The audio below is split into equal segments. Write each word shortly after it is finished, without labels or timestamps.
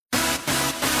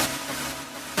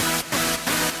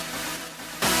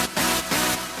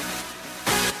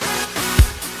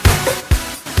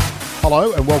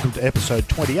Hello and welcome to episode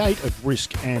 28 of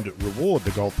Risk and Reward,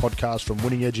 the golf podcast from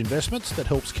Winning Edge Investments that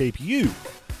helps keep you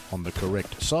on the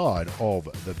correct side of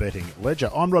the betting ledger.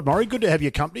 I'm Rod Murray. Good to have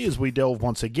your company as we delve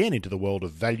once again into the world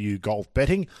of value golf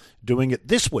betting, doing it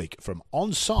this week from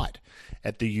on-site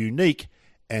at the unique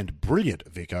and brilliant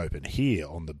Vic Open here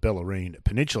on the Bellarine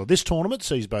Peninsula. This tournament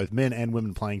sees both men and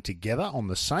women playing together on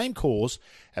the same course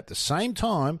at the same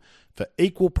time for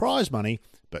equal prize money,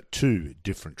 but two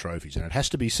different trophies. And it has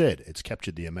to be said, it's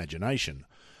captured the imagination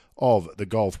of the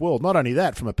golf world. Not only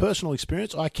that, from a personal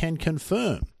experience, I can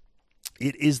confirm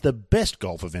it is the best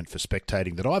golf event for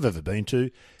spectating that I've ever been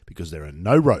to because there are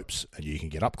no ropes and you can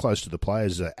get up close to the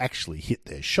players that actually hit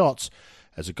their shots.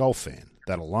 As a golf fan,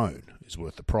 that alone is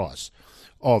worth the price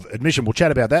of admission. We'll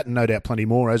chat about that and no doubt plenty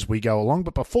more as we go along.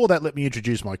 But before that, let me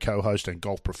introduce my co-host and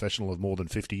golf professional of more than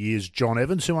 50 years, John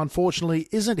Evans, who unfortunately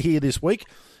isn't here this week,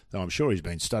 though I'm sure he's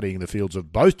been studying the fields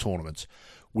of both tournaments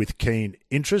with keen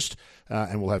interest,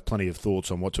 and we'll have plenty of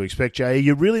thoughts on what to expect. Jay,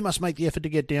 you really must make the effort to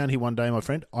get down here one day, my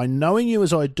friend. Knowing you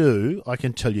as I do, I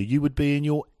can tell you, you would be in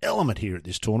your element here at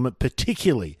this tournament,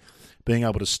 particularly being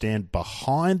able to stand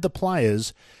behind the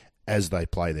players as they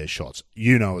play their shots.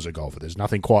 You know, as a golfer, there's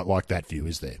nothing quite like that view,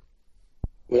 is there?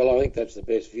 Well, I think that's the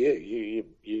best view.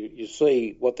 You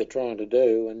see what they're trying to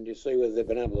do, and you see whether they've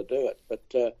been able to do it.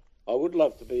 But I would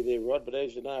love to be there, Rod. But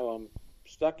as you know, I'm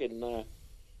stuck in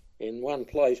one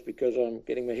place because I'm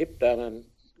getting my hip done in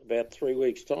about 3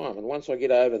 weeks' time. And once I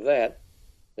get over that,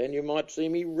 then you might see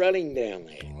me running down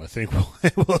there. I think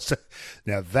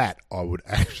now that I would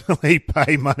actually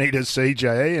pay money to see,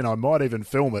 JE, and I might even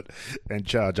film it and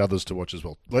charge others to watch as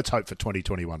well. Let's hope for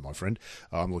 2021, my friend.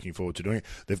 I'm looking forward to doing it.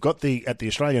 They've got at the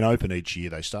Australian Open each year,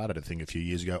 they started a thing a few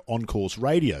years ago, on-course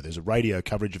radio. There's a radio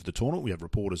coverage of the tournament. We have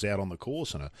reporters out on the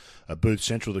course and a booth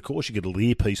central of the course. You get a little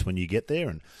earpiece when you get there,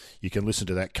 and you can listen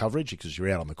to that coverage because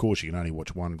you're out on the course. You can only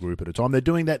watch one group at a time. They're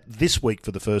doing that this week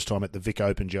for the first time at the Vic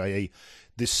Open, JE,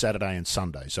 this Saturday and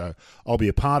Sunday. So I'll be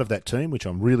a part of that team, which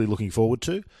I'm really looking forward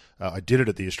to. I did it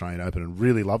at the Australian Open and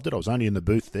really loved it. I was only in the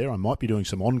booth there. I might be doing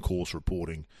some on-course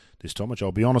reporting this time, which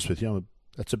I'll be honest with you,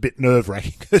 that's a bit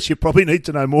nerve-wracking because you probably need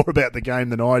to know more about the game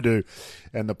than I do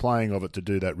and the playing of it to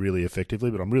do that really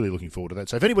effectively, but I'm really looking forward to that.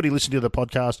 So if anybody listening to the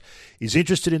podcast is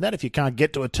interested in that, if you can't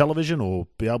get to a television or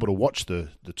be able to watch the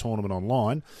tournament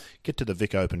online, get to the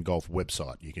Vic Open Golf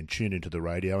website. You can tune into the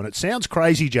radio, and it sounds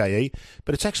crazy, JE,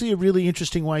 but it's actually a really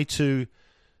interesting way to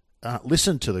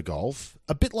listen to the golf,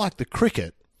 a bit like the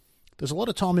cricket. There's a lot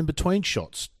of time in between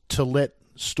shots to let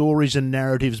stories and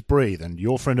narratives breathe, and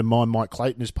your friend of mine, Mike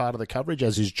Clayton, is part of the coverage,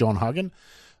 as is John Huggan.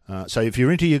 So if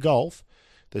you're into your golf,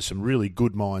 there's some really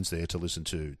good minds there to listen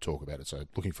to talk about it. So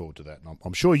looking forward to that. And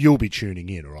I'm sure you'll be tuning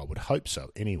in, or I would hope so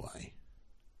anyway.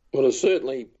 Well, it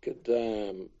certainly could.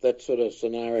 That sort of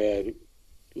scenario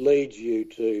leads you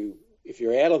to, if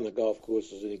you're out on the golf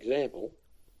course as an example,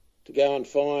 to go and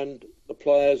find the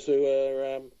players who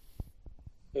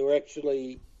are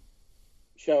actually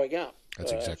showing up.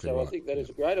 That's exactly right. So I think that is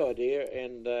a great idea,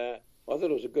 and I thought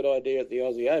it was a good idea at the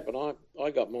Aussie Open.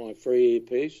 I got my free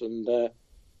earpiece and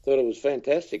thought it was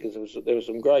fantastic because there was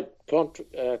some great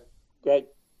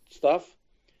stuff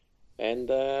and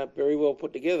very well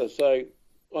put together. So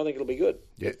I think it'll be good.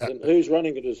 Yeah. And who's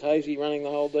running it? Is Hazy running the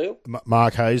whole deal?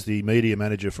 Mark Hayes, the media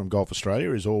manager from Golf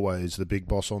Australia, is always the big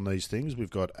boss on these things. We've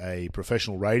got a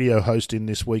professional radio host in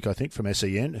this week, I think, from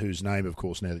SEN, whose name, of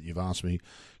course, now that you've asked me,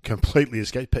 completely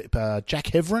escaped. Jack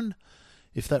Hevron,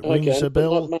 if that rings a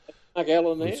bell. Mark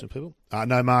Allen there?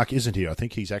 No, Mark isn't here. I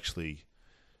think he's actually...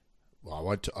 Well,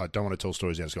 I don't want to tell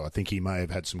stories out of school. I think he may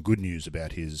have had some good news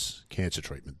about his cancer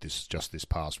treatment this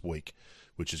past week,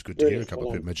 which is good to hear. A couple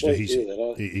of people mentioned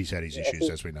he's had his issues,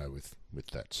 as we know, with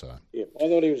that. So yeah, I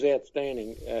thought he was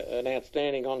outstanding, an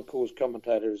outstanding on-course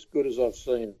commentator, as good as I've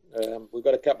seen. We've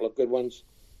got a couple of good ones.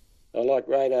 I like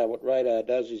Radar. What Radar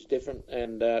does is different,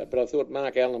 and but I thought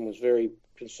Mark Allen was very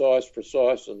concise,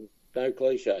 precise, and no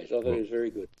cliches. I thought it was very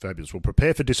good. Fabulous. Well,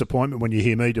 prepare for disappointment when you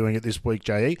hear me doing it this week,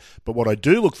 JE. But what I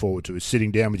do look forward to is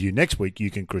sitting down with you next week. You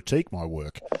can critique my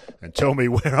work and tell me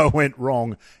where I went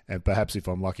wrong and perhaps, if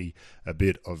I'm lucky, a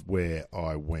bit of where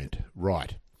I went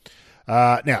right.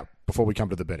 Now, before we come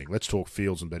to the betting, let's talk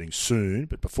fields and betting soon.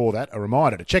 But before that, a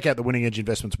reminder to check out the Winning Edge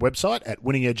Investments website at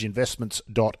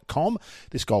winningedgeinvestments.com.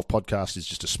 This golf podcast is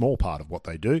just a small part of what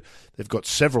they do. They've got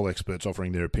several experts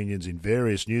offering their opinions in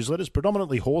various newsletters,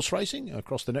 predominantly horse racing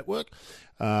across the network.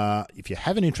 If you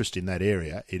have an interest in that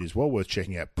area, it is well worth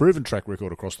checking out. Proven track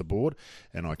record across the board,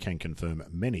 and I can confirm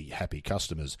many happy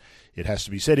customers. It has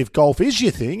to be said, if golf is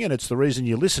your thing and it's the reason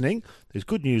you're listening, There's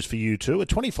good news for you too, a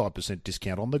 25%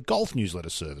 discount on the Golf newsletter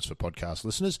service for podcast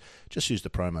listeners. Just use the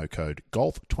promo code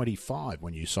GOLF25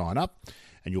 when you sign up,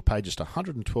 and you'll pay just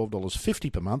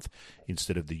 $112.50 per month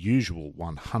instead of the usual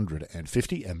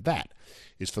 $150, and that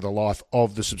is for the life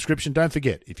of the subscription. Don't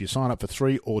forget, if you sign up for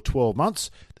 3 or 12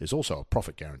 months, there's also a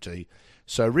profit guarantee.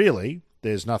 So really,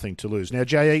 there's nothing to lose. Now,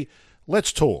 J.E.,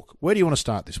 let's talk. Where do you want to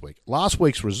start this week? Last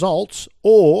week's results,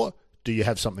 or do you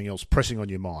have something else pressing on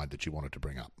your mind that you wanted to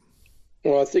bring up?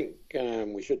 Well, I think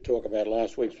we should talk about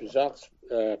last week's results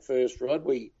first, Rod.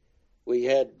 We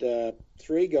had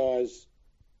 3 guys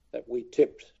that we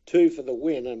tipped, 2 for the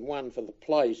win and 1 for the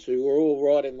place, who were all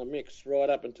right in the mix right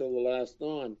up until the last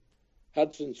 9.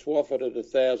 Hudson Swafford at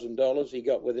 $1,000. He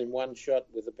got within 1 shot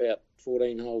with about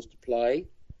 14 holes to play,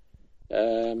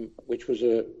 which was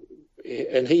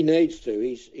and he needs to.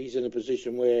 He's in a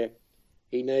position where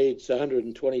he needs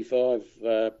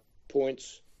 125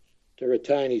 points to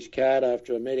retain his card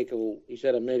after he's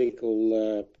had a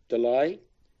medical delay.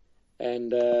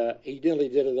 And he nearly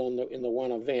did it in the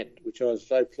one event, which I was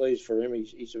so pleased for him.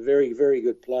 He's a very, very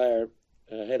good player.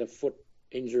 Had a foot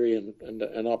injury and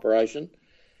an operation,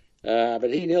 but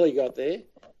he nearly got there.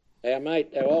 Our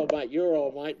old mate, your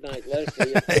old mate, Nate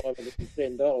Lashley, at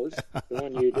 $510, the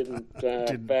one you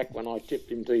didn't back when I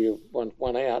tipped him to you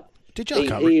one out. Did you? I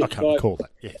can't recall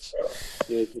that. Yes.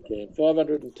 Yes, you can.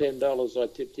 $510. I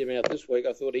tipped him out this week.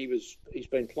 I thought he's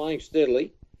been playing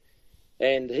steadily.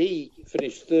 And he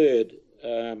finished 3rd,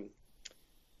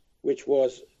 which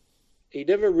was, he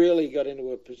never really got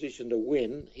into a position to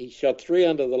win. He shot 3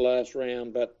 under the last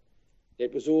round, but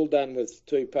it was all done with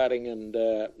 2 putting and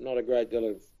not a great deal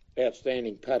of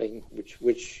outstanding putting,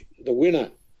 which the winner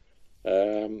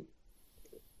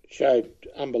showed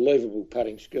unbelievable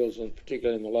putting skills, and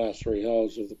particularly in the last 3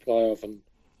 holes of the playoff and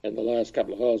the last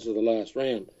couple of holes of the last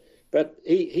round. But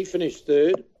he finished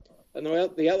 3rd, and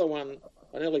the other one,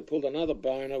 I nearly pulled another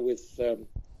boner with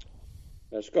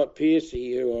Scott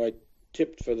Piercy, who I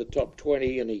tipped for the top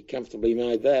 20, and he comfortably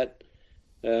made that.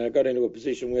 Got into a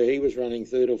position where he was running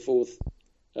 3rd or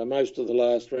 4th most of the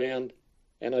last round,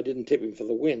 and I didn't tip him for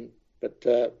the win, but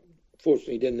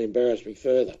fortunately didn't embarrass me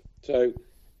further. So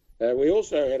we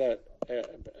also had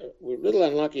we're a little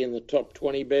unlucky in the top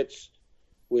 20 bets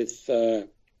with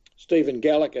Stephen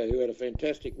Gallagher, who had a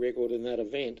fantastic record in that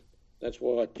event. That's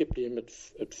why I tipped him at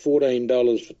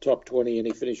 $14 for top 20, and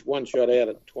he finished 1 shot out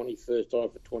at 21st,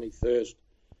 tied for 21st.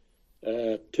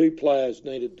 2 players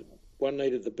one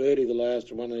needed the birdie the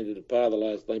last and one needed a par the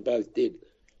last. They both did.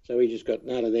 So he just got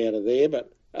nutted out of there.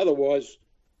 But otherwise,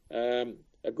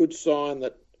 a good sign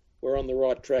that we're on the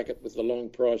right track with the long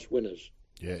price winners.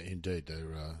 Yeah, indeed.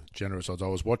 They're generous odds. I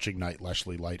was watching Nate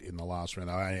Lashley late in the last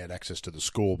round. I only had access to the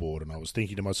scoreboard, and I was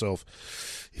thinking to myself,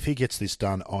 if he gets this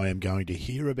done, I am going to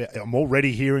hear about it. I'm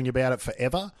already hearing about it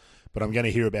forever, but I'm going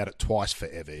to hear about it twice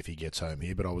forever if he gets home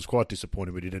here. But I was quite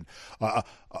disappointed we didn't. I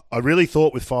really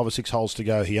thought with 5 or 6 holes to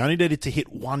go, he only needed to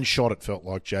hit 1 shot, it felt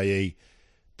like, J.E.,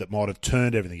 that might have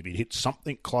turned everything. If he'd hit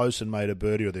something close and made a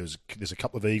birdie, or there's a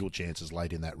couple of eagle chances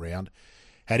late in that round,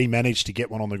 had he managed to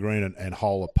get one on the green and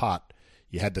hole a putt,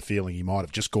 you had the feeling he might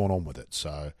have just gone on with it.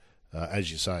 So,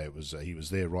 as you say, it was he was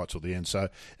there right till the end. So,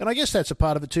 and I guess that's a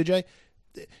part of it too, Jay.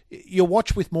 You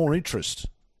watch with more interest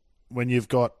when you've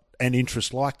got an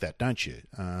interest like that, don't you?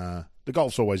 The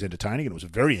golf's always entertaining, and it was a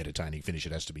very entertaining finish,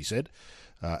 it has to be said,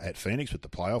 at Phoenix with the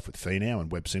playoff with Finau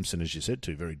and Webb Simpson, as you said,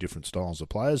 2 very different styles of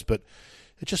players. But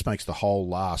it just makes the whole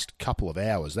last couple of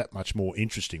hours that much more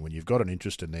interesting when you've got an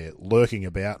interest and they're lurking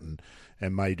about and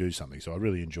may do something. So I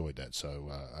really enjoyed that.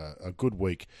 So a good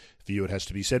week for you, it has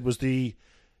to be said. Was the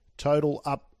total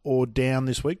up or down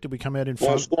this week? Did we come out in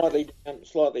front? Well,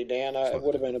 slightly down. It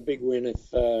would have been a big win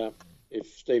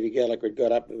if Stevie Gallagher had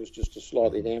got up. It was just a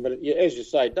slightly down. But as you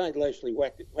say, Nate Lashley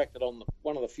whacked it on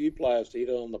one of the few players to hit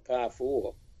it on the par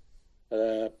 4.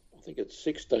 I think it's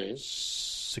 16.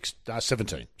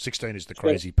 17. 16 is the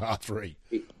crazy par 3.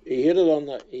 He hit it on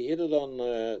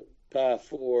the par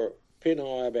 4, pin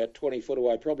high, about 20 foot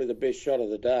away. Probably the best shot of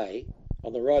the day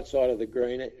on the right side of the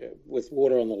green with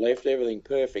water on the left. Everything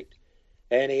perfect,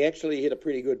 and he actually hit a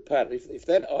pretty good putt. If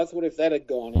that had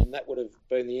gone in, that would have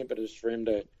been the impetus for him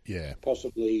to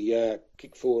possibly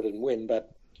kick forward and win.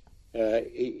 But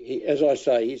he, as I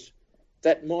say,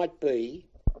 that might be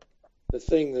the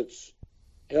thing that's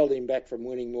held him back from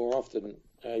winning more often.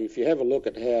 If you have a look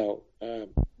at how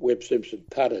Webb Simpson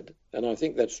putted, and I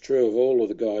think that's true of all of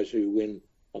the guys who win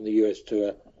on the US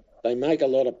Tour, they make a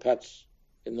lot of putts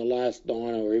in the last 9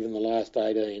 or even the last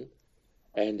 18,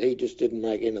 and he just didn't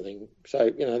make anything.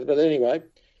 So, but anyway,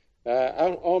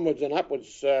 onwards and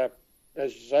upwards, as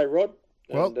you say, Rod,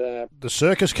 Well, the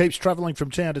circus keeps travelling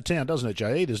from town to town, doesn't it,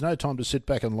 J.E.? There's no time to sit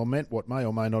back and lament what may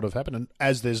or may not have happened, and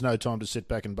as there's no time to sit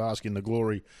back and bask in the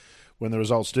glory when the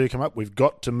results do come up, we've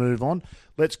got to move on.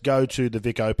 Let's go to the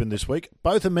Vic Open this week.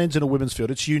 Both a men's and a women's field.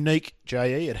 It's unique,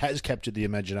 J.E. It has captured the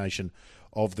imagination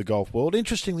of the golf world.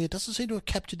 Interestingly, it doesn't seem to have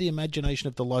captured the imagination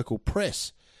of the local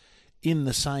press in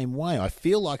the same way. I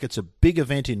feel like it's a big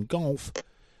event in golf,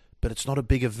 but it's not a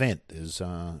big event,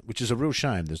 which is a real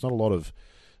shame. There's not a lot of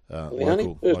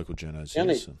local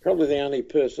journalists. Probably the only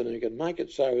person who can make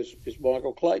it so is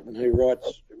Michael Clayton, who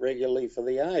writes regularly for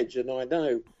The Age. And I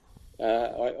know,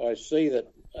 I see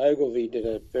that Ogilvy did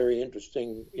a very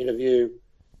interesting interview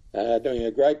doing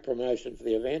a great promotion for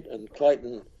the event, and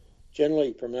Clayton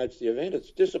generally promotes the event.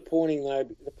 It's disappointing, though.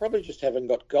 They probably just haven't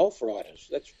got golf writers.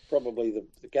 That's probably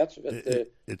the guts of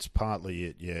it. It's partly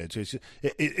it, yeah.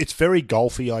 It's very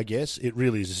golfy, I guess. It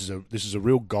really is. This is a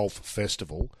real golf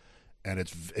festival, and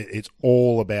it's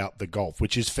all about the golf,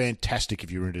 which is fantastic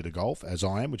if you're into the golf, as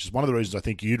I am, which is one of the reasons I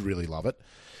think you'd really love it.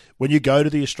 When you go to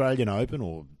the Australian Open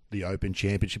or the Open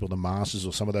Championship or the Masters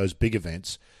or some of those big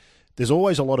events, there's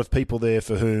always a lot of people there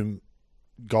for whom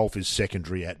golf is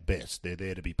secondary at best. They're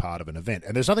there to be part of an event.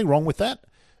 And there's nothing wrong with that,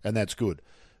 and that's good.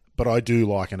 But I do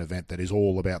like an event that is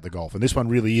all about the golf. And this one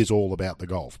really is all about the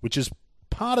golf, which is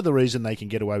part of the reason they can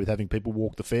get away with having people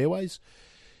walk the fairways.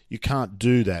 You can't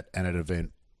do that at an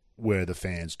event where the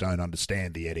fans don't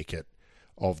understand the etiquette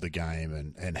of the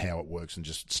game and how it works and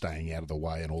just staying out of the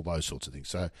way and all those sorts of things.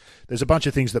 So there's a bunch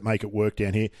of things that make it work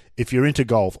down here. If you're into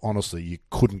golf, honestly, you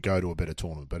couldn't go to a better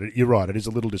tournament. But you're right, it is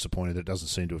a little disappointing that it doesn't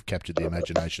seem to have captured the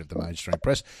imagination of the mainstream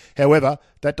press. However,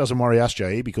 that doesn't worry us,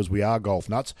 J.E., because we are golf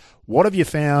nuts. What have you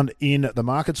found in the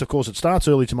markets? Of course, it starts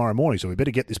early tomorrow morning, so we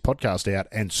better get this podcast out,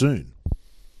 and soon.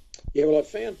 Yeah, well, I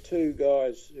found two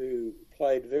guys who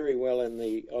played very well in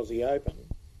the Aussie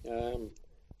Open.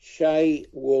 Shea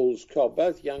Wools-Cobb,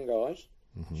 both young guys.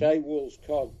 Mm-hmm. Shea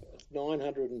Wools-Cobb,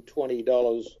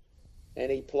 $920,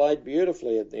 and he played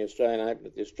beautifully at the Australian Open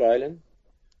at the Australian.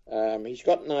 He's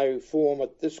got no form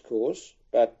at this course,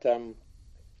 but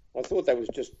I thought that was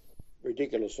just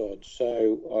ridiculous odds,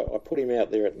 so I put him out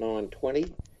there at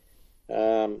 $920.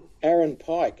 Aaron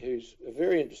Pike, who's a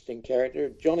very interesting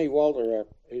character. Johnny Walter,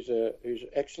 who's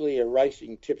actually a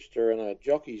racing tipster and a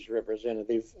jockey's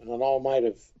representative and an old mate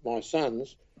of my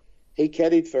son's. He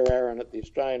caddied for Aaron at the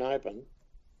Australian Open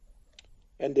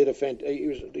and did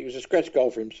he was a scratch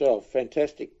golfer himself,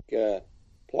 fantastic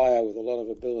player with a lot of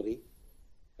ability.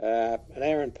 And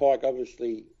Aaron Pike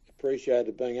obviously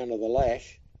appreciated being under the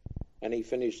lash, and he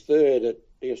finished third at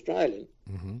the Australian.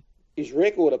 Mm-hmm. His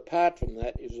record, apart from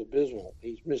that, is abysmal.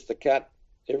 He's missed the cut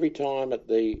every time at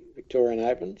the Victorian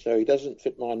Open, so he doesn't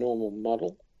fit my normal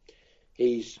model.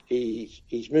 He's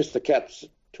missed the cuts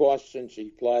twice since he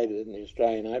played in the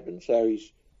Australian Open, so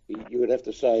you would have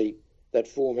to say that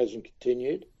form hasn't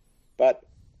continued. But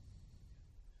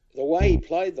the way he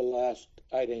played the last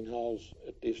 18 holes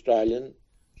at the Australian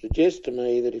suggests to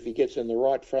me that if he gets in the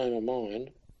right frame of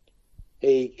mind,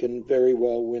 he can very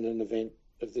well win an event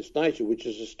of this nature, which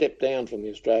is a step down from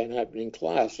the Australian Open in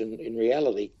class in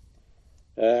reality.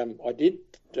 I did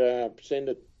send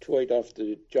a tweet off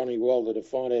to Johnny Walter to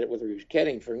find out whether he was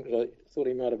caddying for him, because I thought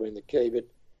he might have been the key, but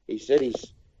he said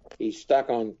he's stuck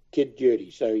on kid duty,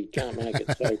 so he can't make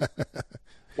it. So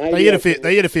they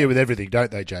interfere with everything, don't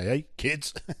they, J.E.?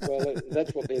 Kids. Well,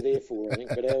 that's what they're there for, I think.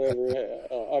 But however,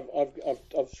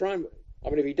 I've thrown. I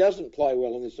mean, if he doesn't play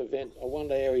well in this event, I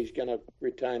wonder how he's going to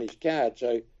retain his card.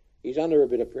 So he's under a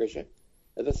bit of pressure.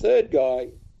 And the third guy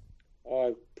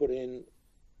I've put in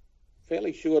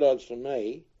fairly short odds for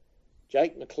me,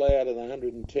 Jake McLeod at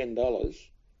 $110,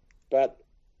 but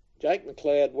Jake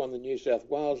McLeod won the New South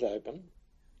Wales Open,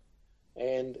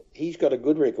 and he's got a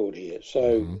good record here.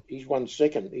 So He's won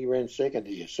second. He ran second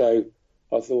here. So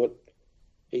I thought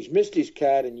he's missed his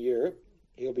card in Europe.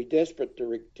 He'll be desperate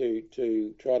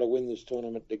to try to win this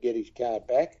tournament to get his card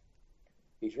back.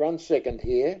 He's run second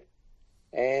here,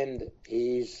 and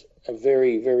he's a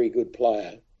very, very good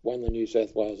player. Won the New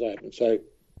South Wales Open. So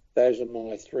those are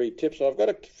my three tips. I've got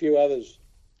a few others.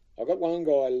 I've got one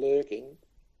guy lurking.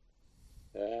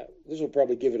 This will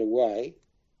probably give it away,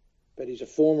 but he's a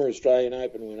former Australian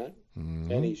Open winner,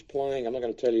 and he's playing. I'm not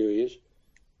going to tell you who he is.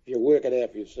 If you work it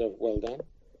out for yourself, well done.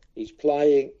 He's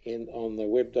playing on the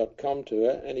Web.com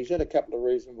tour, and he's had a couple of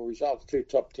reasonable results, 2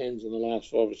 top 10s in the last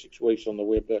 5 or 6 weeks on the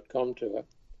Web.com tour.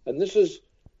 And this is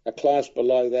a class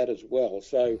below that as well.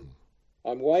 So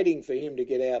I'm waiting for him to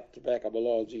get out to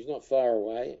backable odds. He's not far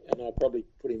away, and I'll probably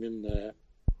put him in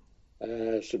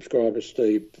the subscriber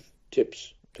Steve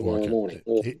tips tomorrow morning,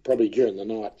 or probably during the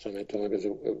night sometime because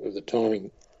of the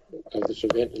timing of this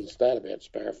event. It'll start about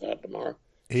Sparrowfart tomorrow.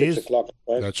 Here's, 6 o'clock.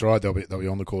 That's right. They'll be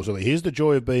on the course early. Here's the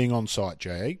joy of being on site,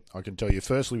 J.E. I can tell you.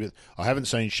 Firstly, I haven't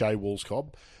seen Shea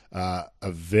Woolscobb,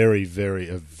 a very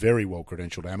well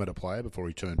credentialed amateur player before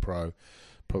he turned pro,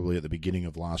 probably at the beginning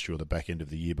of last year or the back end of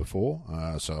the year before.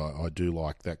 So I do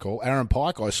like that call. Aaron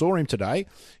Pike, I saw him today.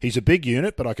 He's a big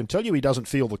unit, but I can tell you he doesn't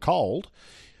feel the cold.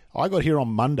 I got here on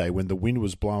Monday when the wind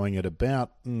was blowing at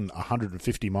about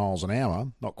 150 miles an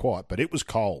hour. Not quite, but it was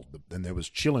cold and there was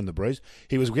chill in the breeze.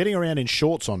 He was getting around in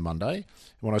shorts on Monday.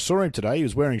 When I saw him today, he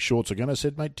was wearing shorts again. I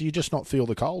said, mate, do you just not feel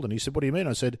the cold? And he said, what do you mean?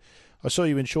 I said, I saw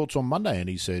you in shorts on Monday. And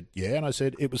he said, yeah. And I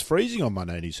said, it was freezing on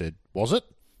Monday. And he said, was it?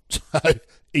 So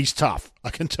he's tough.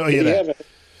 I can tell you that.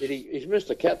 He's missed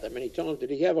a cat that many times. Did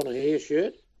he have on a hair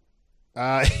shirt?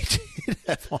 He did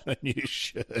have on a new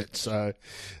shirt. So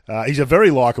he's a very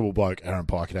likeable bloke, Aaron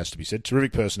Pike, it has to be said.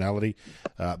 Terrific personality.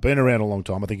 Been around a long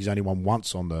time. I think he's only won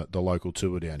once on the local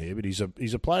tour down here, but he's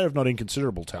a player of not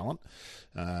inconsiderable talent.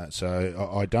 So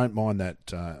I don't mind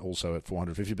that also at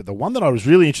 450. But the one that I was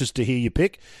really interested to hear you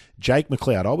pick, Jake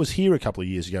McLeod. I was here a couple of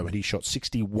years ago when he shot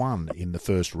 61 in the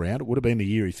first round. It would have been the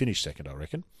year he finished second, I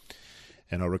reckon.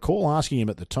 And I recall asking him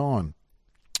at the time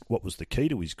what was the key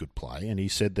to his good play, and he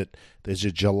said that there's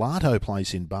a gelato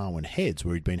place in Barwon Heads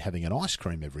where he'd been having an ice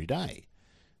cream every day,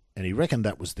 and he reckoned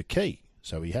that was the key.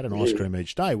 So he had an ice cream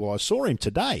each day. Well, I saw him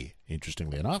today,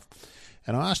 interestingly enough,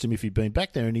 and I asked him if he'd been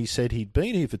back there, and he said he'd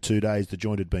been here for 2 days. The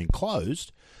joint had been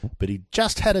closed, but he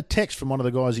just had a text from one of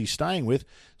the guys he's staying with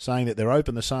saying that they're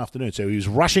open this afternoon. So he was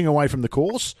rushing away from the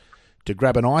course to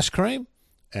grab an ice cream,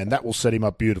 and that will set him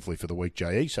up beautifully for the week,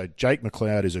 J.E. So Jake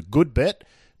McLeod is a good bet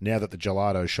now that the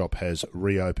gelato shop has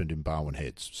reopened in Barwon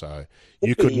Heads. So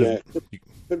you could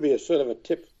be a sort of a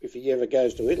tip if he ever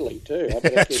goes to Italy too.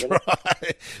 That's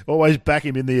right. Always back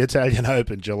him in the Italian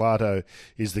Open. Gelato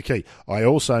is the key. I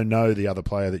also know the other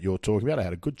player that you're talking about. I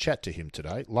had a good chat to him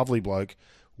today. Lovely bloke,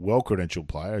 well-credentialed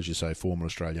player, as you say, former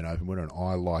Australian Open winner. And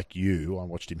I, like you, I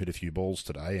watched him hit a few balls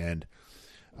today, and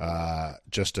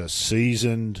just a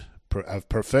seasoned,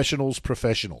 professional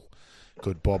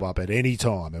could bob up at any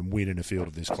time and win in a field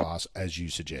of this class, as you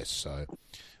suggest. So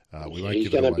we won't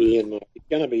give it away. He's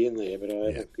going to be in there, but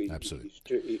I think absolutely.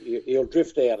 He'll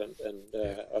drift out, and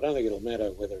I don't think it'll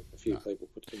matter whether a few people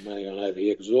put some money on over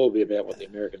here, because it'll all be about what the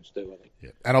Americans do, I think.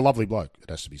 Yeah. And a lovely bloke, it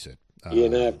has to be said.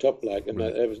 Top bloke. And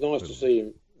it was nice to see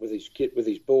him with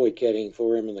his boy caddying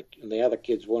for him, and the other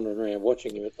kids wandering around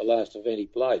watching him at the last event he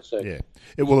played. So yeah,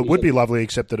 it would be lovely,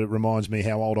 except that it reminds me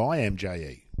how old I am,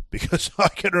 J.E., because I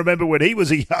can remember when he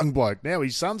was a young bloke. Now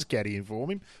his son's caddying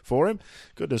for him.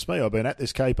 Goodness me, I've been at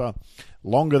this caper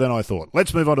longer than I thought.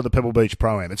 Let's move on to the Pebble Beach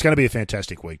Pro-Am. It's going to be a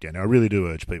fantastic week down there. I really do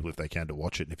urge people, if they can, to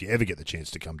watch it. And if you ever get the chance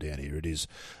to come down here, it is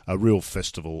a real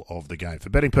festival of the game. For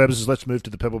betting purposes, let's move to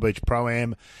the Pebble Beach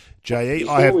Pro-Am. J.E.,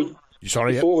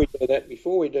 Before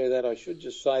we do that, I should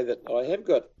just say that I have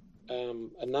got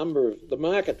a number of... The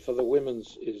market for the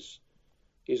women's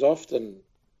is often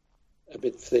a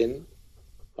bit thin.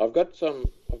 I've got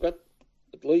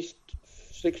at least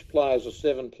 6 players or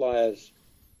 7 players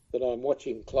that I'm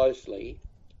watching closely.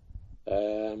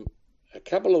 A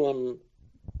couple of them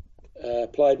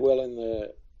played well in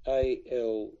the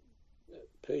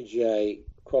ALPGA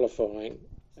qualifying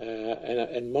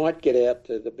and might get out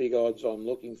to the big odds I'm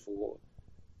looking for.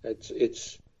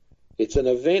 It's an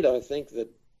event, I think, that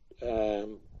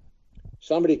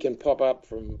somebody can pop up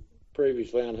from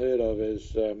previously unheard of,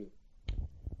 as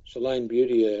Selene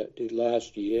Beauty did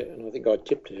last year, and I think I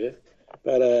tipped her.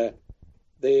 But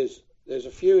there's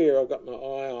a few here I've got my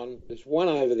eye on. There's one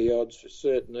over the odds for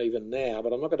certain even now,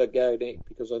 but I'm not going to go there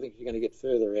because I think you're going to get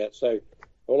further out. So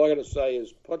all I got to say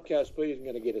is Podcast Beat isn't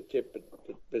going to get a tip,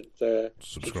 but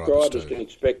subscribers can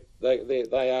expect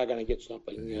they are going to get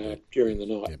something during the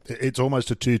night. Yeah. It's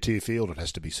almost a 2-tier field, it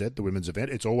has to be said, the women's event.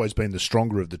 It's always been the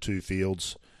stronger of the 2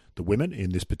 fields, the women,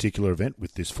 in this particular event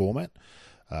with this format.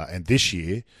 And this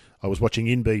year, I was watching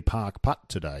Inbee Park putt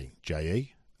today,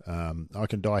 J.E. I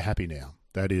can die happy now.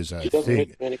 That is a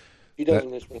thing. He doesn't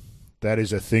miss me. That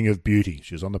is a thing of beauty.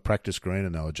 She was on the practice green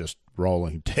and they were just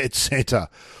rolling dead centre,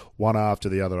 one after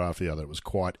the other after the other. It was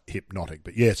quite hypnotic.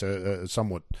 But yes,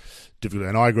 somewhat difficult.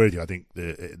 And I agree with you. I think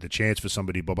the chance for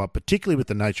somebody to bob up, particularly with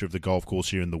the nature of the golf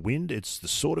course here and the wind, it's the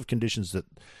sort of conditions that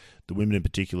the women in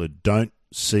particular don't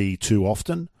see too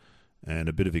often. And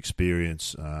a bit of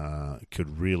experience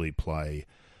could really play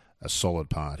a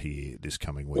solid part here this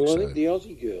coming week. Well, I think the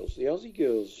Aussie girls,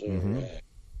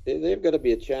 they've got to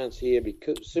be a chance here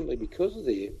simply because of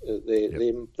they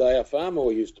are far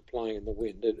more used to playing in the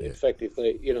wind. In fact, if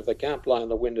they can't play in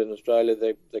the wind in Australia,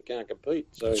 they can't compete.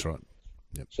 So, that's right.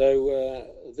 Yep. So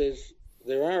there's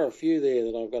there are a few there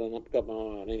that I've got my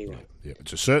eye on anyway. Yeah,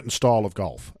 it's a certain style of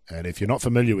golf, and if you're not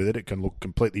familiar with it, it can look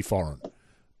completely foreign.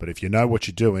 But if you know what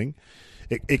you're doing,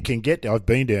 it can get. I've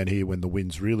been down here when the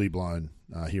wind's really blown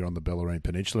here on the Bellarine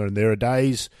Peninsula, and there are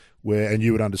days where, and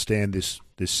you would understand this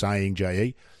saying,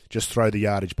 JE, just throw the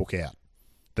yardage book out.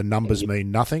 The numbers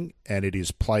mean nothing, and it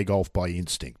is play golf by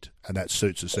instinct, and that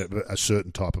suits a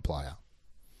certain type of player.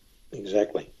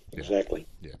 Exactly.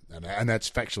 Yeah, and that's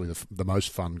factually the most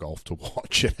fun golf to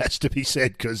watch, it has to be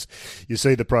said, because you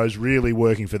see the pros really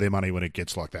working for their money when it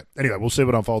gets like that. Anyway, we'll see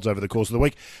what unfolds over the course of the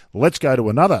week. Let's go to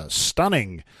another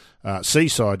stunning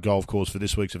seaside golf course for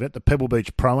this week's event, the Pebble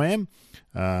Beach Pro-Am,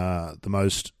 the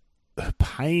most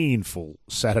painful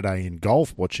Saturday in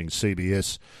golf, watching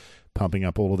CBS pumping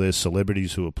up all of their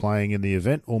celebrities who are playing in the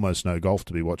event. Almost no golf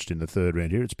to be watched in the third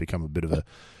round here. It's become a bit of a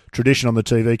tradition on the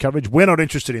TV coverage. We're not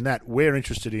interested in that. We're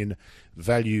interested in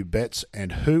value bets.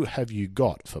 And who have you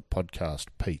got for Podcast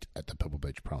Pete at the Pebble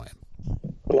Beach Pro-Am?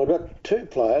 Well, I've got two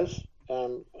players.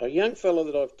 A young fellow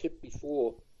that I've tipped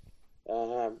before,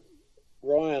 Ryan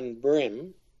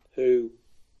Brem, who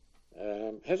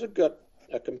hasn't got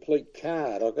a complete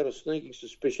card. I've got a sneaking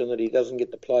suspicion that he doesn't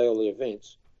get to play all the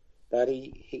events. But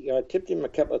I tipped him a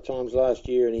couple of times last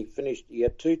year, and he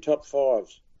had two top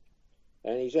fives.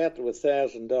 And he's out to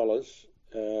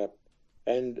 $1,000.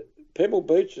 And Pebble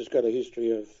Beach has got a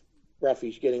history of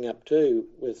roughies getting up too,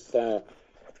 with a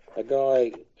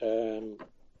guy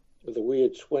with a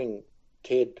weird swing,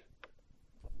 Ted,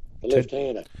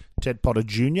 left-hander. Ted Potter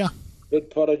Jr.? Ted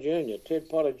Potter Jr.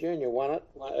 won it,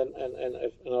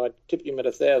 and I tipped him at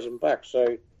 $1,000.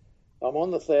 So I'm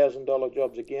on the $1,000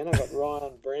 jobs again. I've got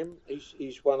Ryan Brem.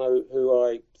 He's one who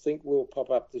I think will pop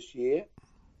up this year.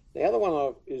 The other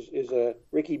one is a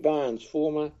Ricky Barnes,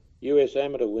 former US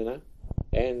amateur winner,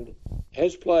 and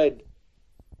has played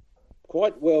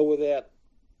quite well without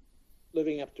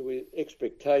living up to his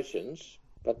expectations.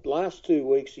 But last 2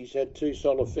 weeks he's had two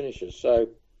solid finishes. So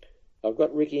I've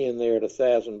got Ricky in there at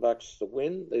 $1,000 to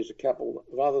win. There's a couple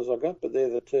of others I've got, but they're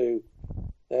the two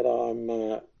that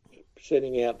I'm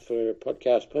setting out for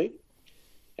Podcast Pete.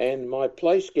 And my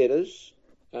place getters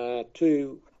are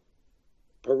two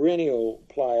perennial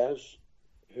players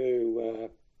who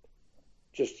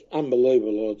just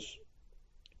unbelievable odds.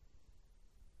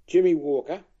 Jimmy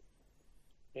Walker.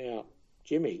 Now,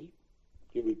 Jimmy,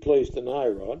 you'll be pleased to know,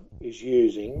 Rod, is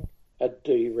using a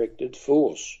directed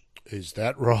force. Is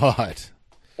that right?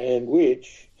 And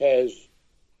which has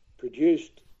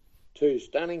produced two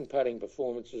stunning putting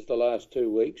performances the last 2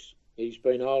 weeks. He's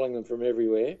been holing them from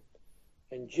everywhere.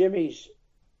 And Jimmy's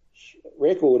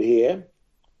record here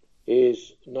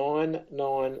is 9,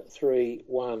 9, 3,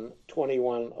 1,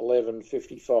 21, 11,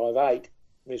 55, 8,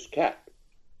 missed cut.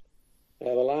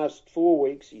 Now, the last 4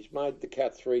 weeks, he's made the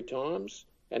cut 3 times,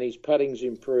 and his putting's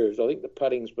improved. I think the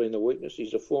putting's been the weakness.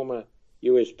 He's a former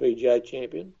USPGA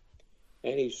champion,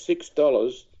 and he's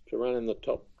 $6 to run in the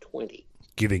top 20.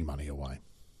 Giving money away.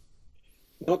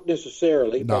 Not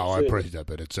necessarily. No, I appreciate that,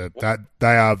 but it's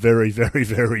they are very, very,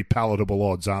 very palatable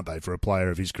odds, aren't they, for a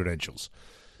player of his credentials?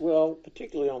 Well,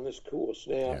 particularly on this course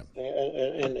now,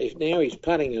 and now he's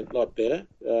putting a lot better.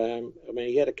 I mean,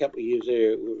 he had a couple of years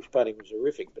there where his putting was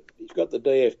horrific, but he's got the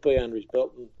DFP under his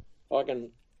belt, and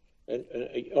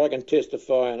I can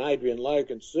testify, and Adrian Lowe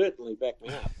can certainly back me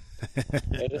up,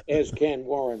 as can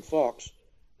Warren Fox,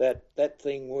 that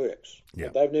thing works. Yeah.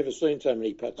 They've never seen so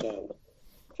many putts over.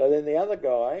 So then the other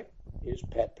guy is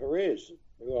Pat Perez,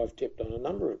 who I've tipped on a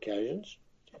number of occasions.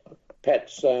 Pat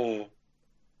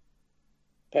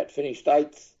finished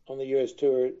 8th on the US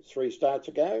Tour 3 starts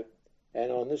ago,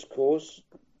 and on this course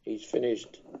he's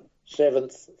finished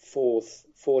 7th, 4th,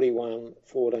 41,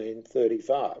 14,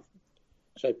 35.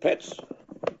 So Pat's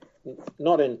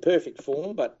not in perfect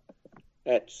form, but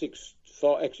at he's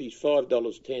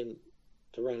 $5.10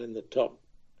 to run in the top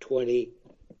 20.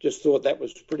 Just thought that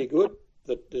was pretty good.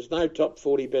 That there's no top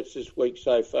 40 bets this week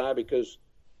so far because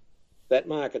that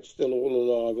market's still all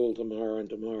alive all tomorrow and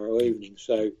tomorrow evening.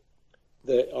 So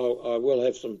I will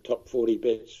have some top 40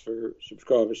 bets for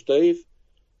subscriber Steve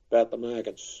about the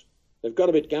markets. They've got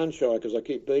a bit gun-shy because I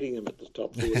keep beating them at the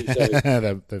top 40.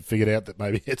 So they've figured out that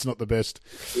maybe it's not the best.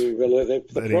 Well, the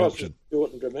price has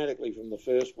shortened dramatically from the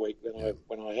first week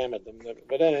when I hammered them.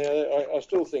 But anyhow, I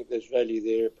still think there's value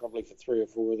there, probably for 3 or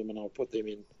 4 of them, and I'll put them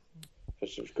in for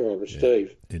subscriber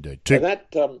Steve. Indeed. So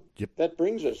that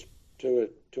brings us to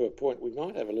a point we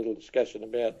might have a little discussion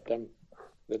about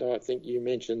that I think you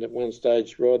mentioned at one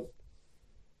stage, Rod,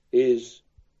 is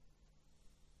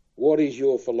what is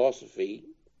your philosophy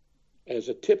as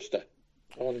a tipster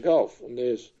on golf? And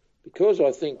because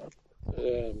I think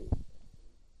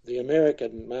the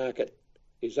American market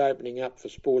is opening up for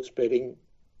sports betting.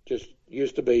 Just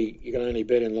used to be you can only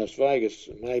bet in Las Vegas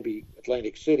and maybe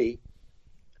Atlantic City.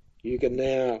 You're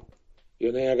now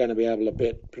going to be able to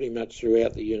bet pretty much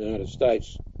throughout the United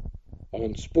States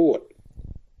on sport.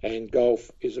 And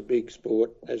golf is a big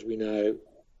sport, as we know,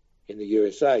 in the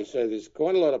USA. So there's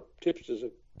quite a lot of tipsters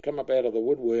have come up out of the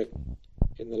woodwork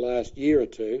in the last year or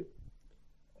two,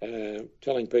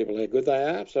 telling people how good they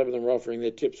are. Some of them are offering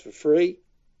their tips for free.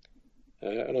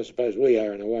 And I suppose we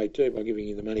are in a way too by giving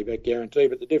you the money back guarantee.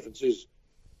 But the difference is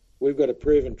we've got a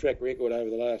proven track record over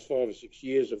the last 5 or 6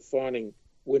 years of finding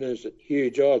winners at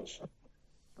huge odds.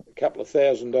 A couple of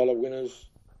 $1,000 winners,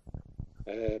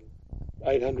 $800,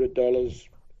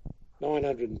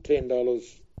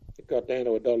 $910. It got down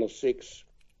to $1.06,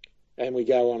 and we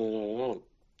go on and on and on.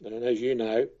 And as you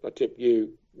know, I tipped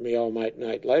you, me old mate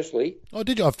Nate Lashley. Oh,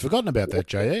 did you? I've forgotten about that,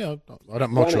 J.E. I'm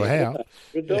not sure how.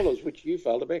 $100, which you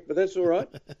failed to back, but that's all right.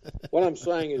 What I'm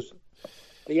saying is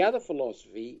the other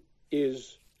philosophy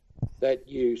is that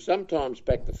you sometimes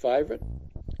back the favourite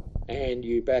and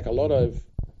you back a lot of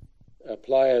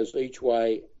players each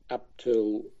way up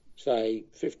till, say,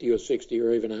 50 or 60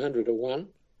 or even 100 to 1.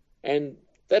 And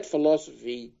that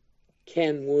philosophy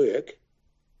can work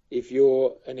if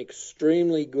you're an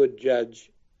extremely good judge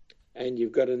and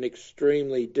you've got an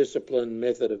extremely disciplined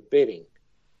method of betting.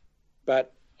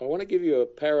 But I want to give you a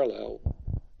parallel,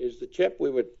 is the chap we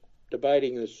were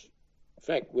debating this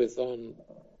fact with on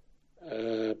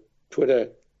Twitter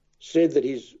said that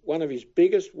one of his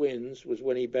biggest wins was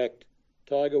when he backed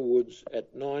Tiger Woods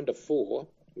at 9-4,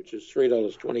 which is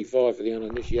 $3.25 for the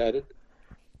uninitiated.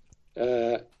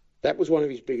 That was one of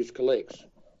his biggest collects.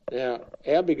 Now,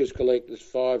 our biggest collect is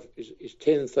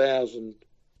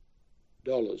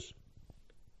 $10,000.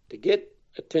 To get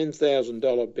a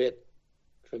 $10,000 bet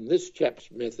from this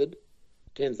chap's method,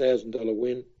 $10,000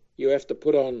 win, you have to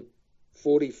put on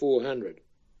 $4,400.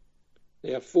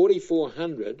 Now,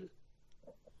 $4,400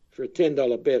 for a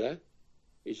 $10 better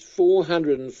is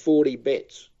 440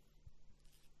 bets.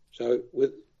 So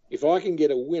if I can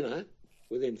get a winner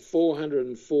within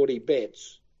 440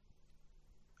 bets,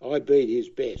 I beat his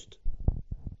best.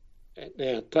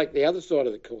 Now, take the other side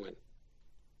of the coin.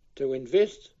 To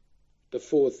invest the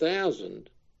 4,000,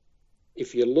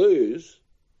 if you lose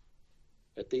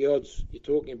at the odds you're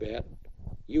talking about,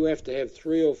 you have to have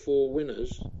 3 or 4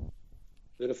 winners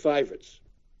that are favourites.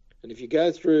 And if you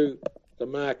go through the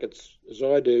markets, as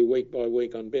I do week by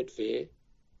week on Betfair,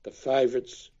 the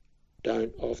favourites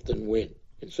don't often win.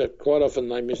 And so quite often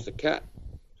they miss the cut.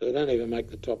 So they don't even make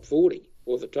the top 40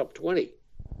 or the top 20.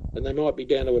 And they might be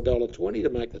down to $1.20 to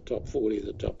make the top 40 or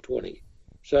the top 20.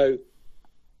 So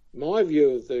my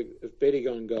view of betting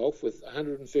on golf with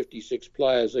 156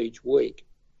 players each week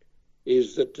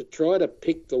is that to try to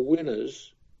pick the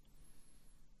winners,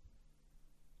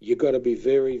 you've got to be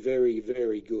very, very,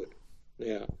 very good.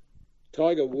 Now,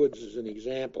 Tiger Woods, as an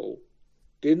example,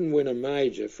 didn't win a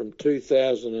major from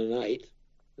 2008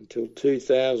 until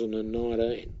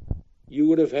 2019. You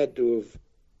would have had to have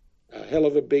a hell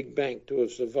of a big bank to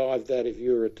have survived that if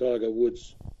you were a Tiger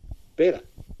Woods bettor.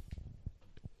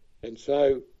 And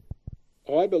so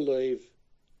I believe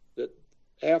that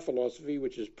our philosophy,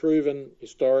 which is proven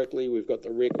historically, we've got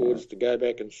the records to go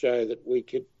back and show that we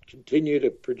could continue to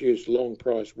produce long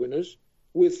price winners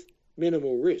with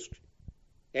minimal risk.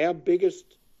 Our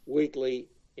biggest weekly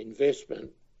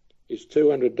investment is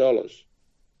 $200.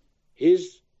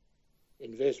 His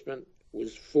investment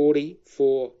was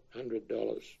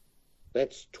 $4,400.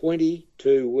 That's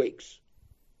 22 weeks.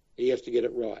 He has to get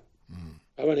it right.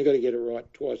 I've only got to get it right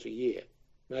twice a year,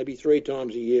 maybe 3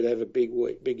 times a year to have a big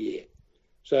year.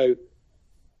 So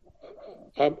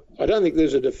I don't think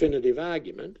there's a definitive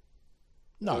argument.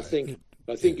 No, I think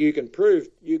you can prove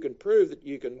that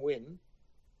you can win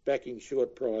backing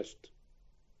short priced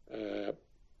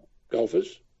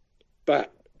golfers,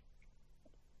 but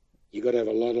you've got to have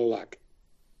a lot of luck.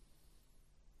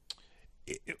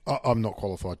 I'm not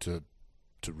qualified to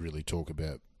really talk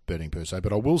about betting per se,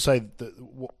 but I will say that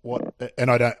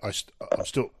and I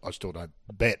still don't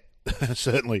bet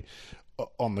certainly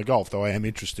on the golf, though I am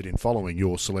interested in following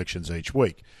your selections each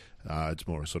week. It's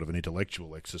more a sort of an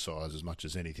intellectual exercise as much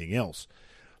as anything else.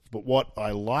 But what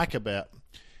I like about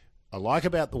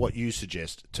what you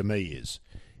suggest to me is,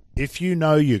 if you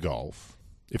know your golf,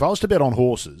 if I was to bet on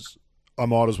horses, I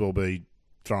might as well be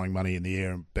throwing money in the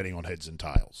air and betting on heads and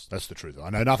tails. That's the truth. I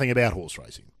know nothing about horse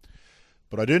racing,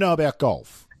 but I do know about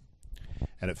golf.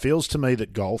 And it feels to me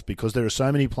that golf, because there are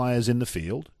so many players in the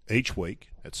field each week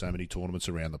at so many tournaments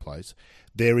around the place,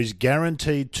 there is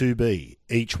guaranteed to be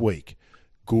each week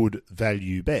good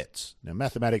value bets. Now,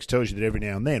 mathematics tells you that every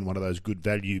now and then one of those good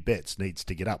value bets needs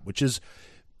to get up, which is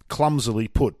clumsily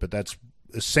put, but that's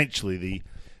essentially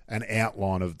an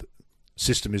outline of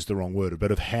system is the wrong word,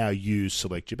 but of how you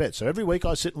select your bets. So every week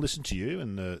I sit and listen to you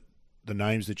and the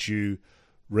names that you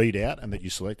read out and that you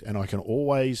select, and I can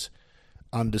always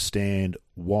understand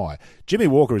why. Jimmy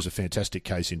Walker is a fantastic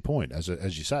case in point, as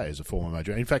you say, as a former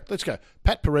major. In fact, let's go.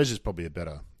 Pat Perez is probably a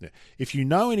better. If you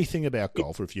know anything about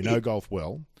golf, or if you know golf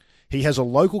well, he has a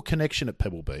local connection at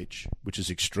Pebble Beach, which is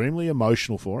extremely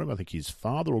emotional for him. I think his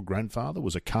father or grandfather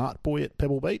was a cart boy at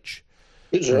Pebble Beach.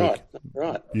 That's right.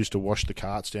 Right. Used to wash the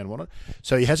carts down and whatnot.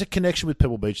 So he has a connection with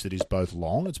Pebble Beach that is both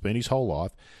long, it's been his whole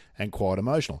life, and quite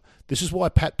emotional. This is why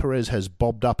Pat Perez has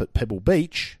bobbed up at Pebble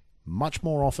Beach much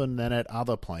more often than at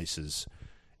other places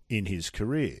in his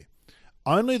career.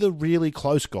 Only the really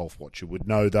close golf watcher would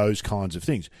know those kinds of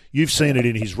things. You've seen it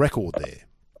in his record there.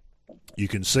 You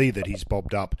can see that he's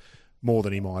bobbed up more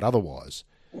than he might otherwise.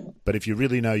 But if you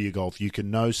really know your golf, you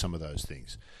can know some of those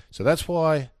things. So that's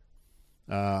why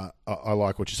I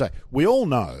like what you say. We all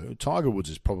know Tiger Woods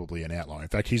is probably an outlier. In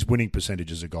fact, his winning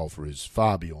percentage as a golfer is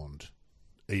far beyond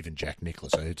even Jack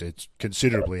Nicklaus. It's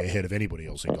considerably ahead of anybody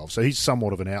else in golf. So he's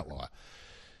somewhat of an outlier.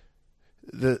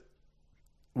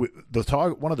 One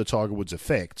of the Tiger Woods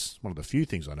effects, one of the few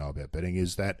things I know about betting,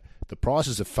 is that the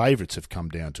prices of favourites have come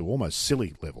down to almost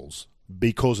silly levels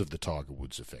because of the Tiger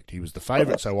Woods effect. He was the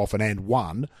favourite so often and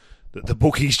won that the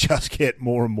bookies just get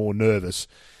more and more nervous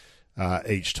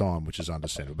each time, which is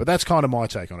understandable. But that's kind of my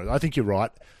take on it. I think you're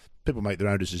right. People make their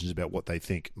own decisions about what they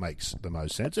think makes the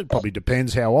most sense. It probably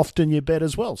depends how often you bet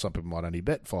as well. Some people might only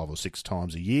bet 5 or 6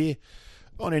 times a year.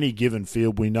 On any given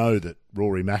field, we know that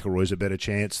Rory McIlroy's a better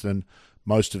chance than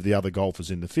most of the other golfers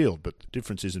in the field, but the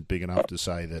difference isn't big enough to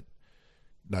say that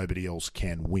nobody else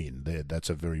can win.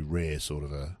 That's a very rare sort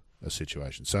of a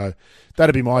situation. So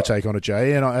that'd be my take on it,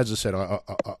 Jay. And as I said,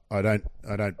 I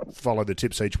don't follow the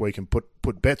tips each week and put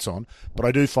bets on, but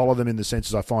I do follow them in the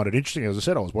sense I find it interesting. As I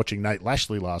said, I was watching Nate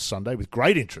Lashley last Sunday with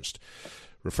great interest,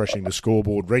 refreshing the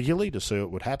scoreboard regularly to see what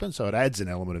would happen. So it adds an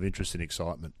element of interest and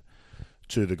excitement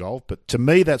to the golf. But to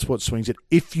me, that's what swings it.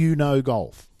 If you know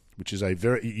golf, which is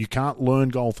you can't learn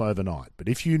golf overnight, but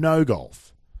if you know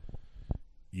golf,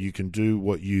 you can do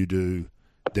what you do.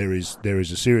 There is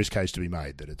a serious case to be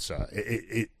made that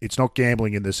it's not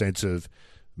gambling in the sense of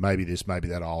maybe this, maybe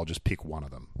that. I'll just pick one of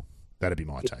them. That'd be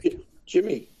my take.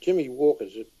 Jimmy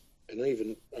Walker's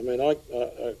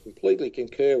I completely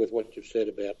concur with what you've said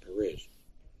about Perez.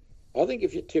 I think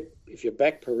if you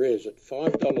back Perez at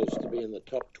 $5 to be in the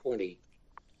top 20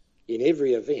 in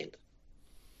every event,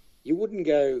 you wouldn't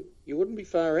be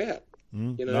far out.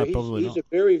 He's a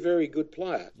very, very good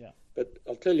player. Yeah. But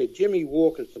I'll tell you, Jimmy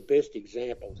Walker's the best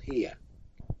example here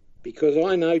because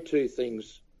I know two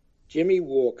things. Jimmy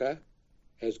Walker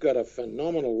has got a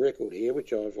phenomenal record here,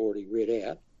 which I've already read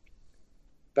out.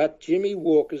 But Jimmy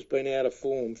Walker's been out of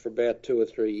form for about 2 or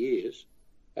 3 years,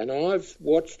 and I've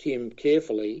watched him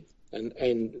carefully,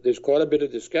 and there's quite a bit of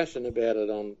discussion about it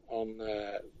on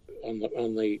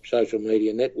the social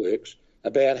media networks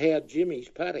about how Jimmy's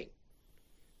putting.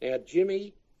 Now,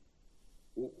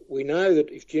 we know that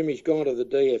if Jimmy's gone to the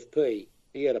DFP,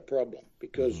 he had a problem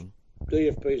because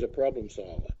DFP's a problem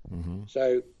solver. Mm-hmm.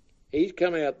 So he's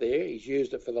come out there, he's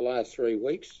used it for the last 3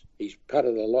 weeks, he's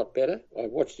putted a lot better.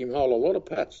 I've watched him hole a lot of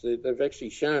putts. They've actually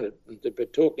shown it. They've been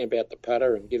talking about the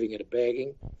putter and giving it a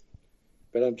bagging.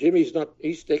 But Jimmy's not,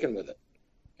 he's sticking with it.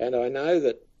 And I know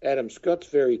that Adam Scott's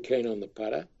very keen on the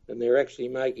putter, and they're actually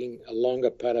making a longer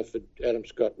putter for Adam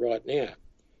Scott right now.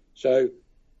 So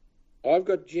I've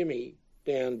got Jimmy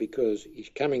down because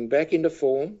he's coming back into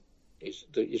form. His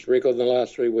record in the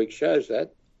last 3 weeks shows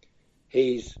that.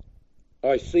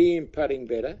 I see him putting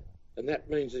better, and that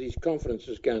means that his confidence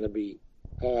is going to be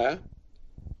higher,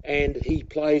 and he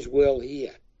plays well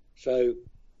here. So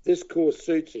this course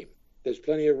suits him. There's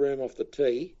plenty of room off the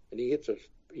tee, and he hits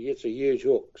a huge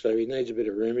hook, so he needs a bit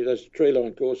of room. Those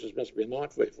tree-line courses must be a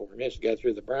nightmare for him. He has to go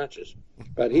through the branches.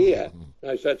 But here,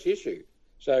 no such issue.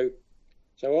 So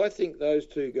I think those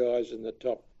two guys in the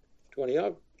top 20,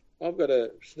 I've got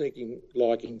a sneaking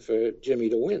liking for Jimmy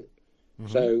to win.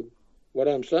 Mm-hmm. So what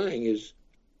I'm saying is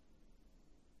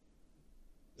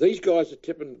these guys are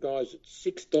tipping guys at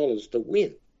 $6 to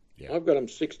win. Yeah. I've got them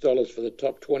 $6 for the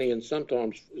top 20 and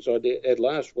sometimes, as I had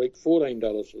last week,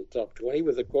 $14 for the top 20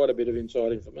 with quite a bit of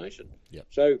inside information. Yep.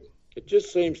 So it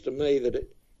just seems to me that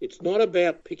it's not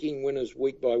about picking winners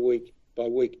week by week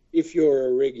if you're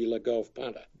a regular golf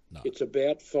punter. No. It's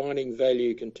about finding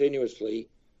value continuously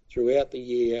throughout the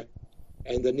year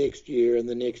and the next year and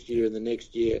the next year and the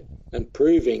next year and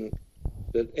proving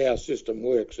that our system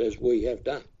works as we have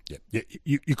done. Yeah,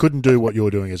 you couldn't do what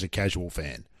you're doing as a casual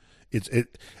fan. It's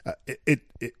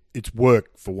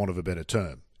work, for want of a better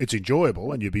term. It's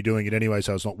enjoyable, and you'd be doing it anyway,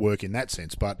 so it's not work in that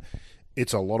sense. But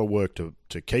it's a lot of work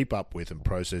to keep up with and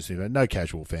process. No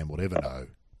casual fan would ever know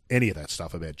any of that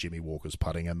stuff about Jimmy Walker's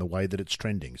putting and the way that it's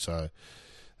trending. So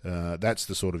that's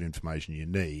the sort of information you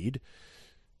need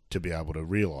to be able to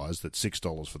realise that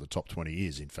 $6 for the top 20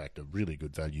 is, in fact, a really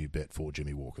good value bet for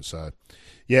Jimmy Walker. So,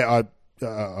 yeah,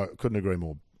 I couldn't agree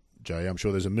more, Jay. I'm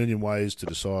sure there's a million ways to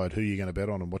decide who you're going to bet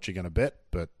on and what you're going to bet,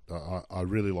 but I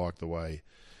really like the way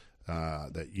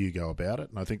that you go about it,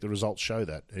 and I think the results show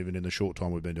that, even in the short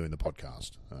time we've been doing the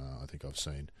podcast. I think I've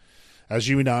seen, as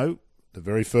you know, the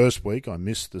very first week I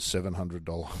missed the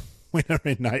 $700 winner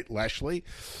in Nate Lashley,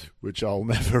 which I'll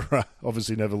never,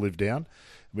 obviously never live down.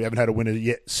 We haven't had a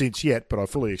winner since yet, but I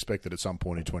fully expect that at some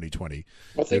point in 2020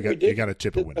 you're going to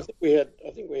tip a winner. I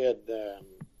think we had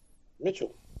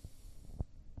Mitchell.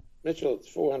 Mitchell,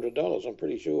 it's $400. I'm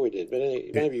pretty sure we did, but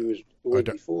maybe it was the week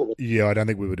before. But... Yeah, I don't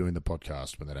think we were doing the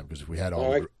podcast when that happened, because if we had,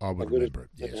 I would remember it.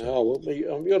 Yeah, well,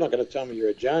 you're not going to tell me you're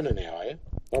a Jonah now, are you?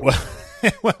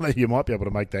 Well, you might be able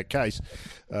to make that case.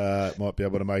 Might be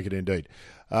able to make it indeed.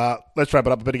 Let's wrap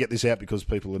it up. I better get this out because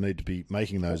people will need to be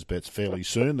making those bets fairly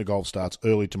soon. The golf starts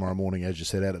early tomorrow morning, as you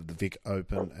said, out of the Vic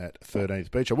Open at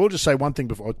 13th Beach. I will just say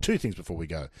two things before we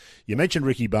go. You mentioned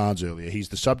Ricky Barnes earlier. He's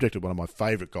the subject of one of my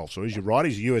favourite golf stories. You're right.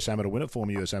 He's a US amateur winner,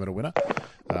 former US amateur winner,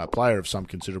 player of some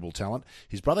considerable talent.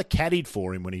 His brother caddied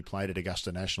for him when he played at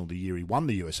Augusta National the year he won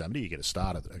the US Amateur. You get a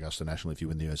start at Augusta National if you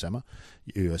win the US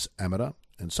Amateur.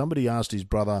 And somebody asked his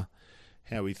brother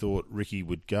how he thought Ricky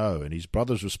would go, and his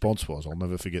brother's response was, I'll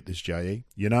never forget this, J.E.,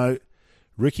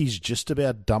 Ricky's just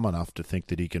about dumb enough to think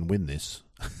that he can win this.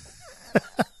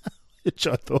 Which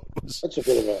I thought was... That's a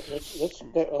bit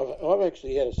of a... I've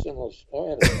actually had a similar...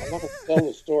 I'm not going to tell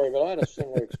the story, but I had a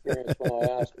similar experience when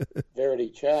I asked Verity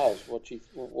Charles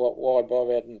why Bob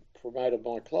hadn't promoted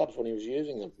my clubs when he was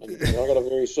using them. And I got a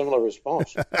very similar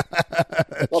response. Not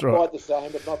right. Quite the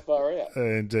same, but not far out.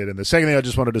 Indeed. And the second thing I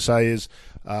just wanted to say is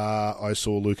I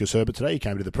saw Lucas Herbert today. He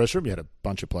came to the press room. You had a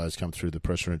bunch of players come through the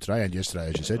press room today, and yesterday,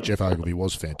 as you said, Jeff Ogilvy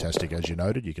was fantastic, as you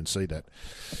noted. You can see that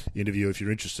interview if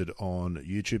you're interested on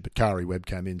YouTube. But Kari Webb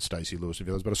came in, Stacey Lewis and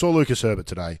Villas. But I saw Lucas Herbert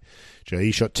today.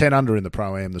 He shot 10 under in the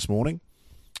Pro-Am this morning.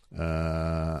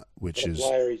 Which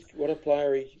what a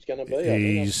player he's going to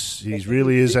be. He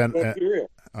really is. And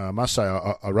I must say,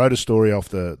 I wrote a story off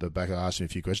the back. I asked him a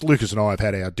few questions. Lucas and I have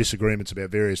had our disagreements about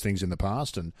various things in the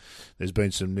past, and there's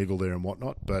been some niggle there and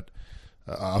whatnot. But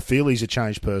I feel he's a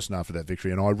changed person after that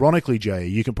victory. And ironically, Jay,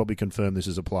 you can probably confirm this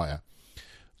as a player.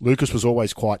 Lucas was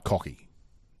always quite cocky,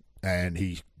 and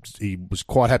he was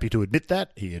quite happy to admit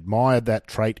that. He admired that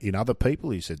trait in other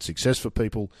people. He said successful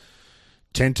people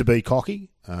tend to be cocky,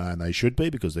 and they should be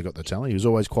because they've got the talent. He was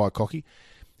always quite cocky.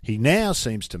 He now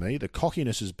seems to me the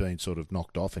cockiness has been sort of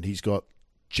knocked off, and he's got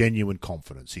genuine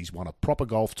confidence. He's won a proper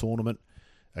golf tournament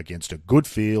against a good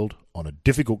field on a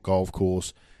difficult golf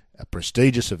course, a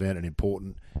prestigious event and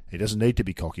important. He doesn't need to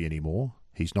be cocky anymore.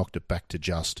 He's knocked it back to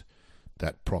just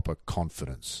that proper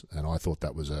confidence, and I thought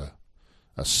that was a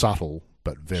subtle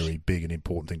but very big and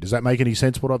important thing. Does that make any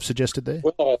sense, what I've suggested there?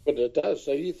 Well, but it does.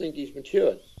 So you think he's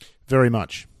matured? Very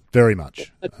much. Very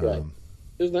much. That's great.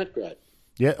 Isn't that great?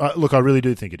 Yeah, look, I really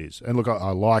do think it is. And look,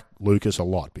 I like Lucas a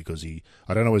lot because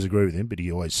I don't always agree with him, but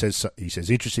he always says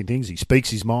interesting things. He speaks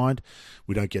his mind.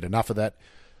 We don't get enough of that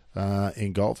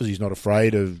in golfers. He's not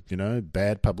afraid of,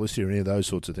 bad publicity or any of those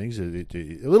sorts of things. A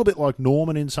little bit like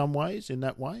Norman in some ways, in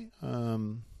that way.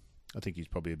 I think he's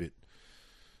probably a bit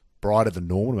brighter than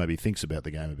Norman, maybe thinks about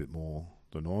the game a bit more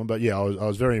than Norman. But yeah, I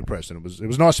was very impressed, and it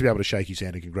was nice to be able to shake his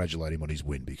hand and congratulate him on his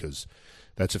win because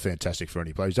that's a fantastic for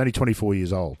any player. He's only 24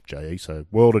 years old, J.E., so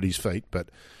world at his feet. But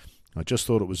I just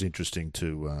thought it was interesting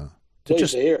to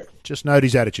just note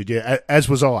his attitude. Yeah, as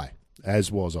was I.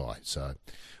 So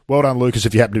well done, Lucas,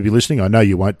 if you happen to be listening. I know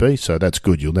you won't be, so that's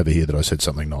good. You'll never hear that I said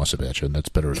something nice about you, and that's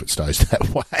better if it stays that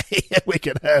way. We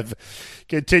can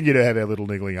continue to have our little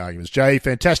niggling arguments. Jay,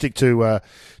 fantastic to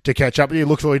catch up with you.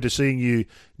 Look forward to seeing you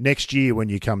next year when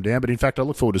you come down. But in fact, I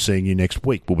look forward to seeing you next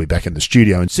week. We'll be back in the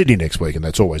studio in Sydney next week, and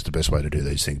that's always the best way to do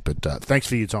these things. But thanks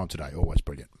for your time today. Always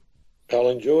brilliant. I'll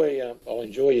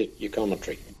enjoy your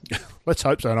commentary. Let's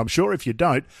hope so. And I'm sure if you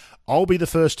don't, I'll be the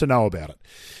first to know about it.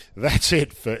 That's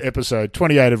it for episode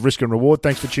 28 of Risk and Reward.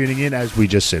 Thanks for tuning in. As we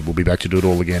just said, we'll be back to do it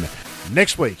all again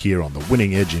next week here on the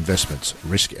Winning Edge Investments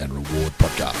Risk and Reward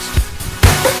podcast.